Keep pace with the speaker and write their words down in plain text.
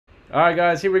Alright,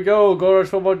 guys, here we go. Gold Rush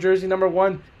football jersey number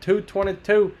 1,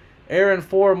 222. Aaron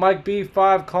 4, Mike B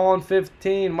 5, Colin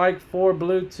 15, Mike 4,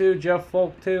 Blue 2, Jeff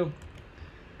Folk 2.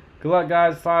 Good luck,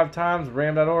 guys. 5 times.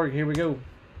 Ram.org. Here we go.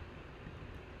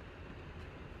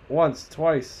 Once,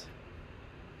 twice.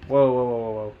 Whoa, whoa, whoa,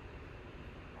 whoa, whoa.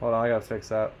 Hold on, I gotta fix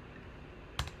that.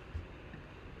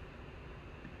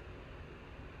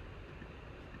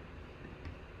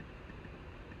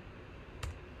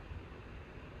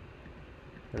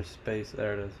 There's space.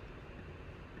 There it is.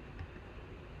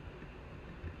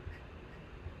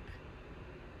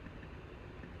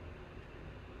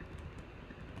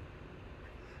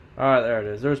 Alright, there it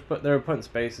is. They were putting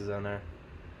spaces in there.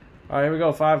 Alright, here we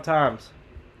go. 5 times.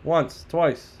 Once,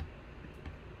 twice.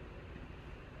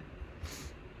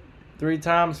 3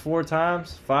 times, 4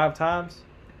 times, 5 times.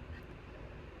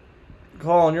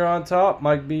 Colin, you're on top.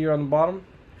 Mike B, you're on the bottom.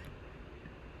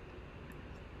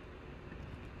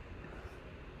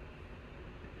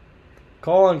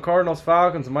 Colin, Cardinals,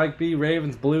 Falcons. Mike B,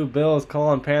 Ravens, Blue, Bills.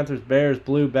 Colin, Panthers, Bears,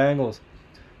 Blue, Bengals.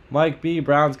 Mike B,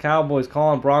 Browns, Cowboys.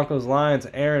 Colin, Broncos, Lions.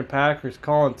 Aaron, Packers.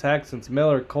 Colin, Texans.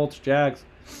 Miller, Colts, Jags.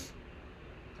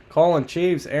 Colin,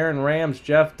 Chiefs. Aaron, Rams.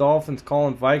 Jeff, Dolphins.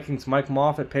 Colin, Vikings. Mike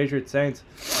Moffitt, Patriots, Saints.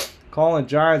 Colin,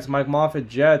 Giants. Mike Moffitt,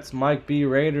 Jets. Mike B,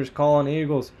 Raiders. Colin,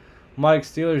 Eagles. Mike,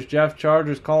 Steelers. Jeff,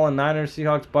 Chargers. Colin, Niners,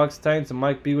 Seahawks, Bucks, Titans. And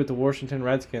Mike B with the Washington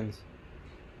Redskins.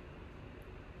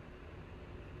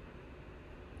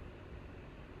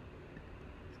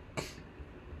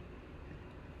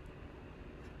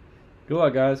 Good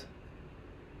luck, guys.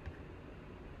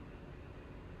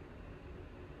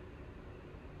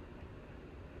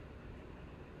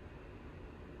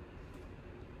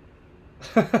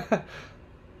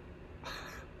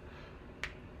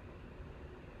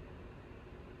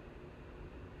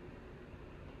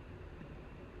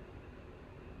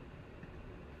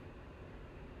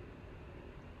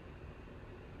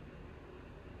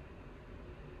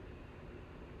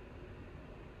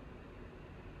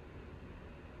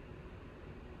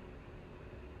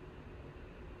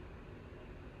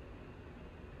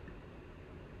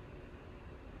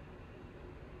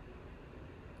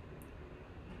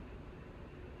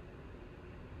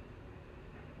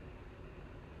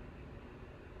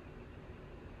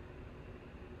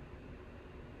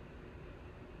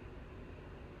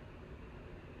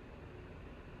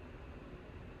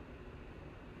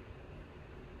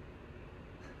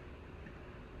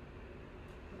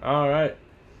 All right.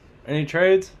 Any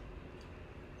trades?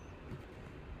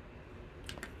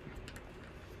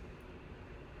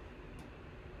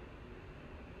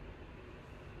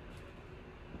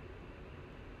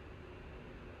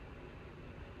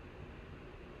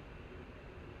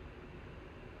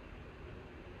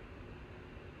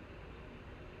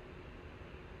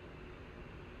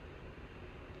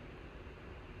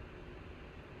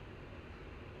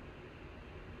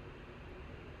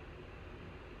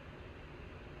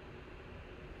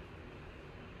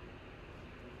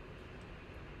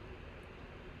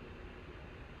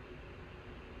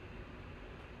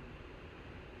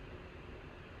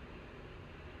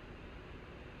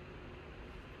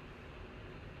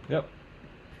 Yep.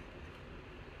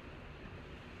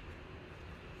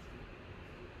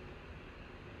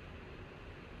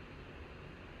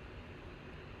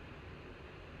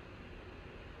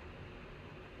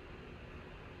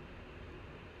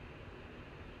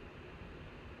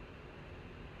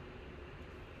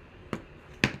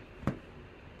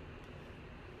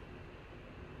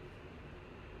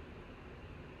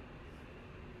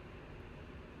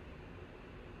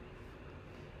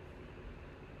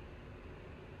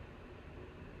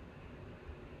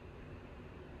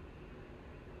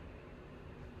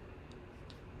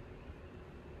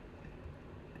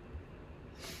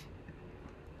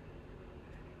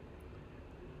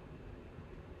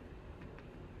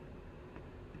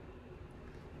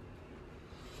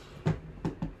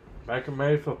 Baker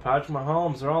Mayfield, Patrick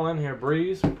Mahomes, they're all in here.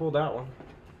 Breeze, we pulled that one.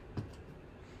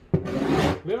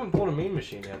 We haven't pulled a Mean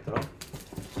Machine yet, though.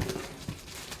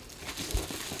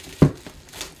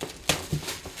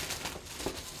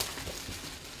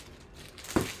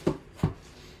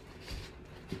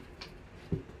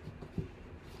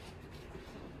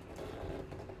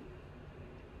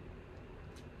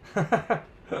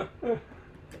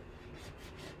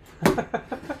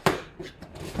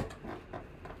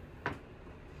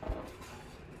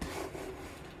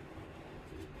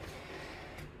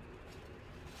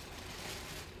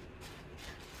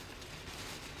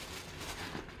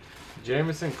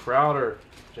 Jamison Crowder.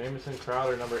 Jamison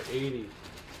Crowder, number 80.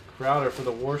 Crowder for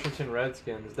the Washington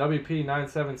Redskins. WP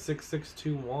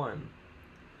 976621.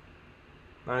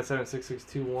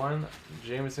 976621.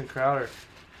 Jamison Crowder.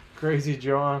 Crazy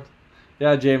John.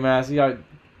 Yeah, J Mass, you got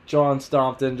John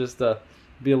stomped in just to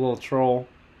be a little troll.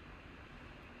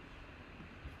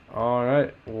 All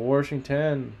right,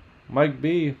 Washington, Mike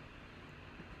B.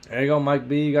 There you go, Mike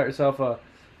B. You got yourself a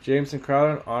Jameson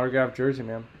Crowder autographed jersey,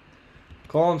 man.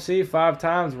 Call MC 5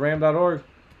 times, ram.org.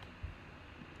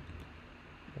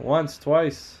 Once,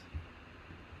 twice,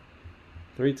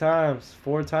 3 times,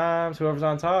 4 times, whoever's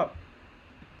on top.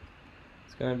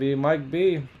 It's going to be Mike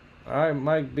B. All right,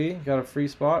 Mike B. Got a free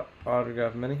spot,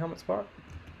 autographed mini helmet spot.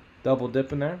 Double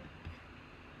dip in there.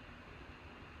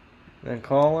 Then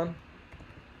Colin. I'm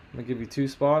going to give you 2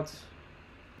 spots.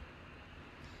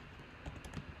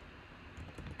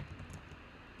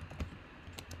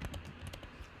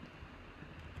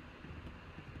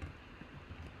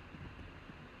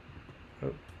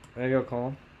 There you go,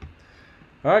 Colin.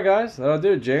 Alright, guys. That'll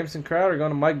do it. Jameson Crowder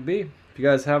going to Mike B. If you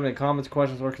guys have any comments,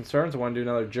 questions, or concerns, or want to do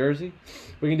another jersey,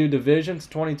 we can do divisions.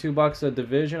 $22 a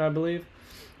division, I believe,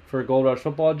 for a Gold Rush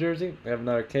football jersey. We have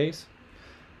another case.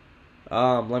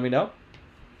 Let me know.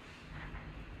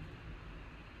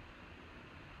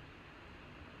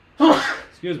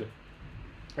 Excuse me.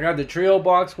 I got the trio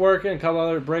box working, a couple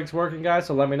other breaks working, guys,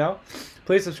 so let me know.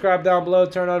 Please subscribe down below,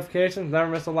 turn notifications, never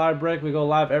miss a live break. We go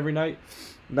live every night,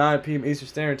 9 p.m. Eastern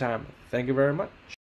Standard Time. Thank you very much.